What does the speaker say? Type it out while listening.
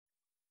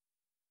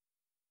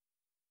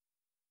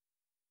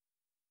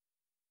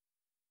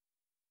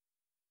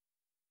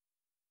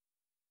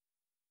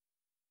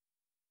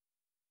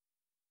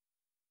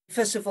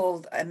First of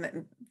all,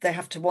 they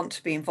have to want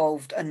to be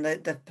involved, and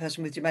the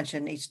person with dementia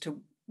needs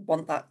to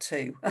want that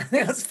too. I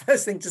think that's the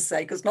first thing to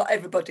say, because not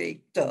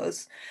everybody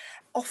does.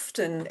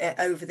 Often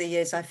over the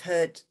years, I've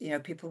heard,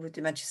 people with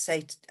dementia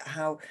say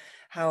how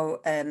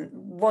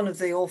one of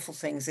the awful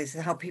things is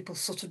how people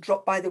sort of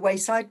drop by the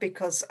wayside,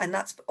 and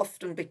that's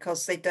often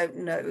because they don't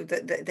know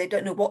that they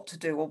don't know what to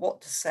do or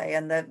what to say,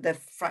 and they're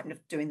frightened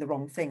of doing the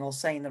wrong thing or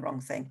saying the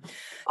wrong thing.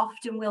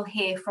 Often we'll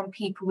hear from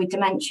people with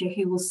dementia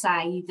who will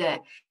say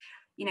that,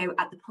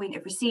 at the point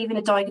of receiving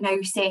a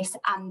diagnosis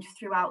and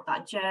throughout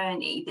that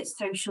journey, that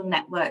social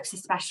networks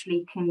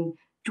especially can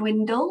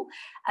dwindle.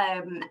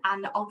 And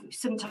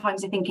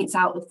sometimes I think it's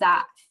out of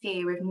that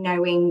fear of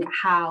knowing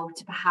how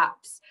to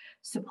perhaps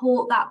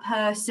support that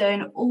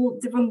person, or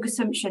the wrong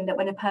assumption that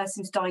when a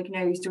person's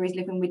diagnosed or is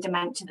living with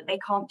dementia that they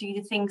can't do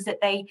the things that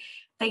they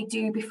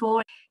do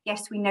before.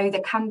 Yes, we know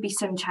there can be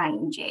some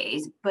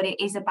changes, but it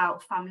is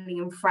about family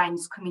and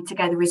friends coming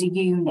together as a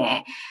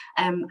unit,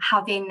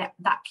 having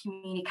that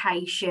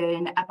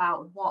communication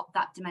about what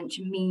that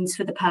dementia means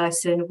for the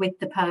person, with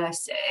the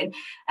person,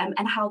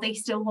 and how they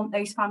still want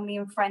those family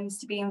and friends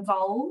to be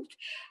involved.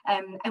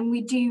 And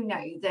we do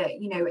know that,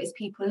 as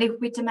people live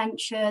with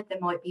dementia, there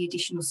might be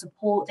additional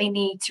support they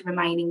need to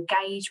remain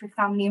engaged with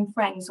family and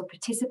friends or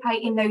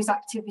participate in those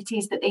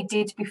activities that they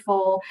did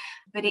before.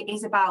 But it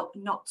is about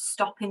not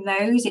stopping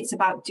those. It's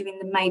about doing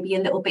them maybe a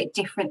little bit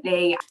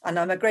differently. And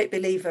I'm a great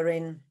believer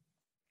in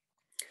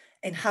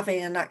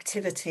having an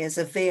activity as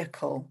a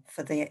vehicle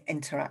for the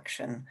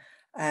interaction.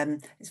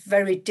 It's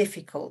very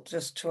difficult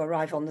just to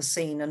arrive on the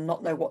scene and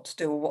not know what to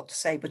do or what to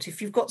say. But if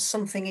you've got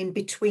something in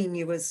between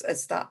you as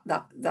that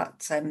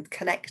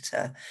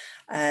connector,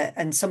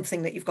 and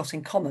something that you've got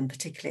in common,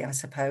 particularly, I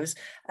suppose,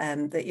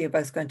 that you're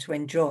both going to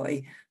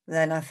enjoy,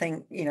 then I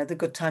think, the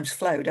good times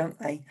flow, don't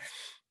they?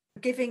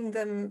 Giving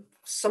them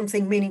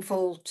something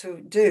meaningful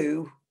to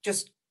do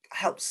just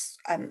helps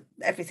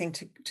everything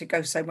to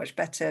go so much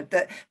better,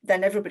 that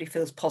then everybody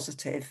feels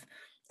positive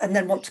and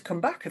then want to come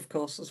back, of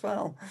course, as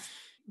well.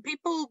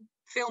 People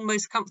feel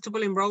most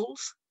comfortable in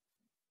roles.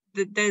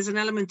 There's an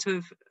element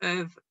of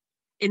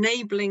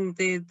enabling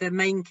the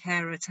main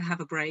carer to have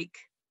a break,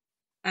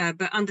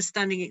 but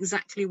understanding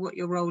exactly what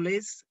your role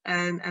is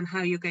and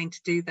how you're going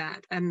to do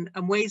that, and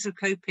ways of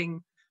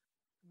coping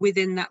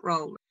within that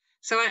role.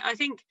 So I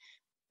think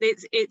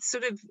it's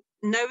sort of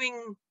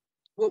knowing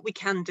what we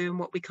can do and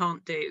what we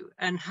can't do,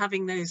 and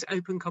having those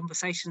open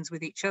conversations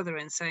with each other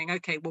and saying,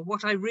 okay, well,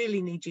 what I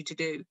really need you to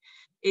do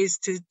is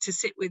to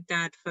sit with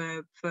Dad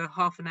for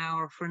half an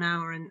hour or for an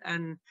hour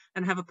and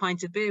have a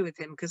pint of beer with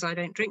him, because I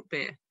don't drink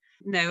beer.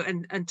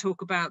 And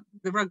talk about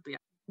the rugby.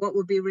 What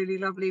would be really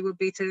lovely would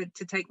be to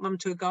take Mum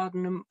to a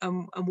garden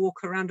and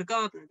walk around a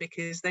garden,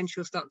 because then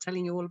she'll start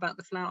telling you all about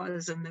the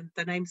flowers and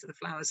the names of the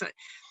flowers. So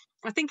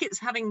I think it's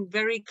having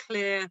very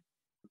clear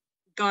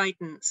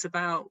guidance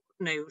about,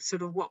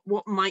 sort of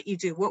what might you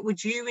do, what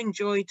would you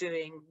enjoy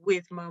doing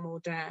with Mum or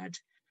Dad,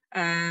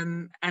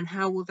 and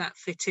how will that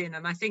fit in.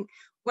 And I think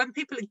when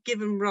people are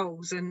given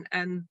roles and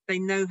they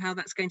know how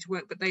that's going to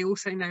work, but they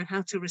also know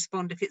how to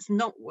respond if it's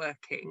not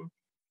working,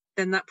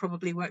 then that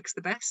probably works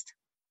the best.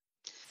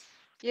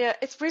 Yeah,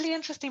 it's really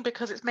interesting,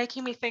 because it's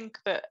making me think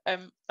that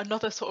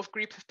another sort of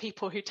group of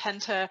people who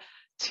tend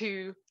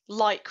to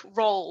like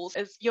roles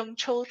as young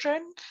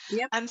children.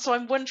 Yep. And so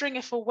I'm wondering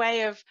if a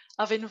way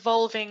of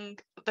involving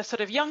the sort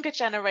of younger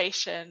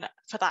generation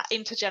for that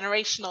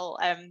intergenerational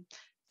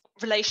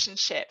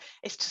relationship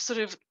is to sort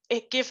of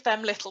give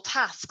them little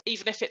tasks,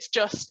 even if it's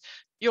just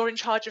you're in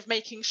charge of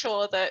making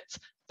sure that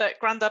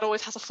Grandad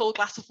always has a full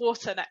glass of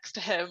water next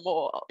to him,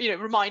 or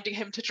reminding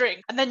him to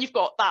drink, and then you've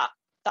got that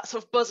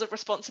sort of buzz of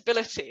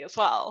responsibility as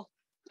well.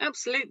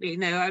 Absolutely.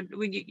 No,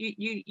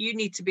 you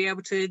need to be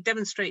able to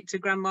demonstrate to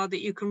Grandma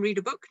that you can read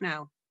a book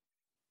now.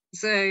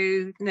 So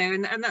no,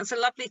 and that's a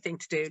lovely thing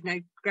to do. No,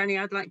 Granny,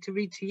 I'd like to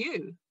read to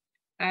you.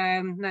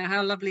 Now,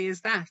 how lovely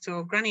is that?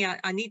 Or Granny,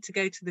 I need to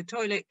go to the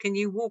toilet. Can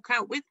you walk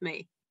out with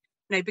me?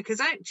 No,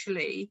 because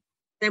actually,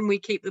 then we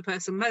keep the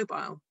person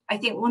mobile. I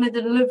think one of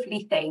the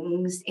lovely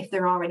things, if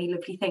there are any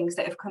lovely things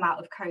that have come out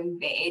of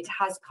COVID,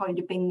 has kind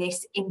of been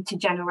this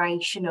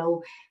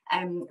intergenerational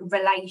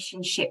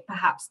relationship,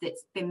 perhaps,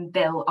 that's been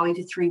built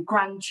either through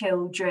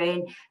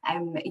grandchildren,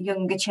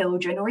 younger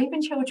children, or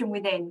even children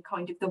within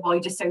kind of the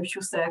wider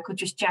social circle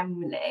just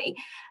generally.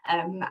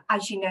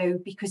 As you know,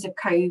 because of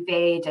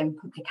COVID and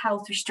public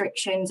health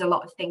restrictions, a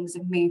lot of things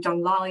have moved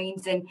online,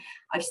 and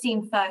I've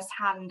seen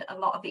firsthand a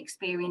lot of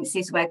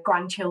experiences where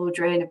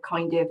grandchildren have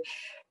kind of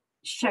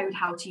showed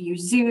how to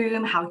use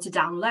Zoom, how to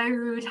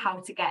download,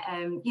 how to get,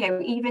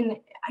 even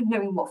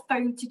knowing what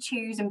phone to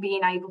choose and being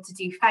able to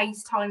do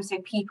FaceTime so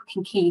people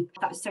can keep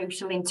that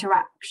social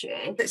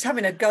interaction. It's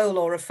having a goal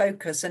or a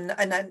focus, and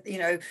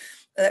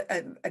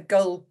a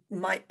goal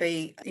might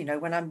be,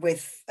 when I'm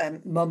with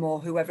Mum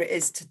or whoever it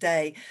is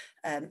today,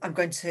 I'm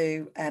going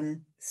to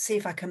see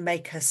if I can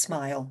make her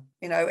smile.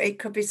 You know, it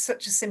could be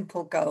such a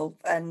simple goal.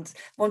 And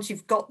once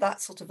you've got that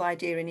sort of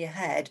idea in your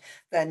head,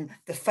 then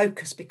the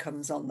focus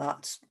becomes on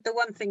that. The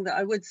one thing that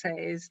I would say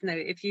is, no,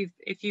 if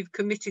you've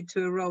committed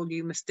to a role,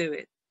 you must do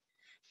it,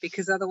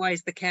 because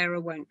otherwise the carer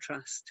won't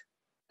trust.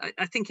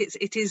 I think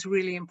it is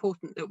really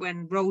important that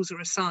when roles are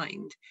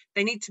assigned,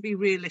 they need to be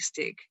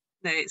realistic.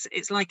 No,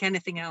 it's like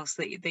anything else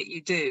that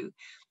you do.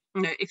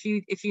 You know, if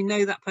you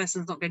know that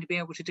person's not going to be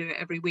able to do it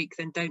every week,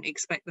 then don't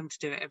expect them to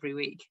do it every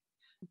week.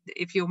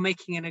 If you're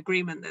making an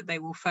agreement that they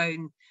will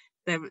phone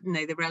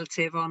the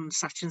relative on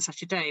such and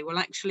such a day, well,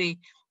 actually,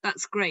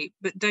 that's great,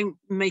 but don't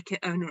make it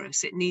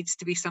onerous. It needs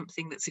to be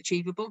something that's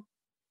achievable.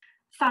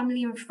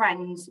 Family and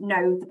friends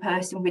know the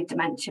person with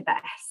dementia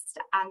best,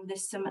 and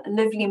there's some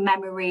lovely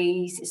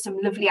memories, some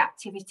lovely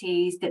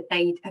activities that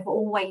they have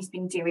always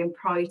been doing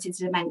prior to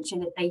dementia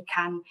that they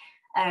can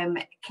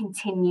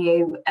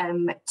continue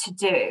to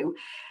do.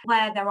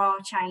 Where there are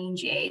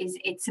changes,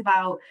 it's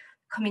about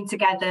coming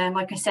together, and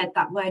like I said,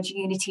 that word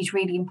unity is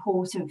really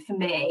important for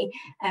me,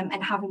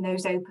 and having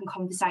those open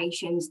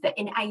conversations that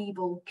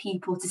enable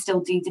people to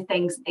still do the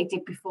things that they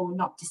did before,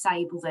 not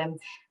disable them,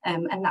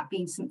 and that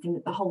being something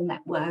that the whole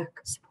network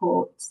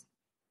supports.